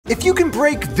If you can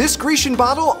break this Grecian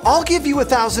bottle, I'll give you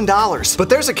 $1,000. But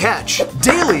there's a catch.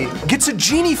 Daly gets a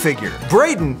genie figure.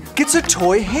 Braden gets a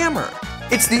toy hammer.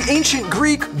 It's the ancient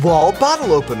Greek wall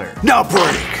bottle opener. Now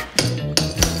break!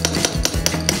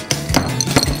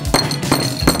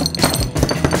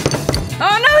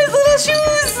 Oh no, his little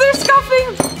shoes, they're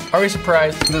scuffing. Are we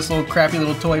surprised this little crappy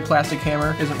little toy plastic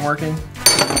hammer isn't working?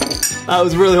 I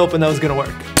was really hoping that was gonna work.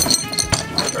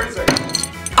 30 seconds.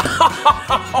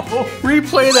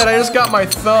 Replay that, I just got my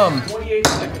thumb. 28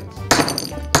 seconds.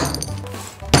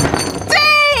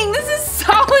 Dang, this is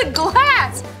solid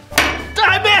glass.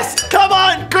 I missed! Come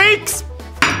on, Greeks!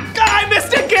 I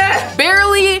missed again!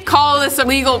 Barely call this a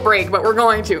legal break, but we're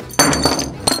going to. Is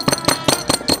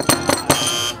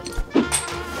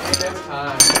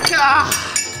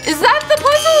that the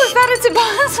puzzle? Is that it's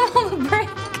impossible to break?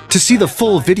 To see the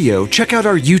full video, check out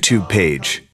our YouTube page.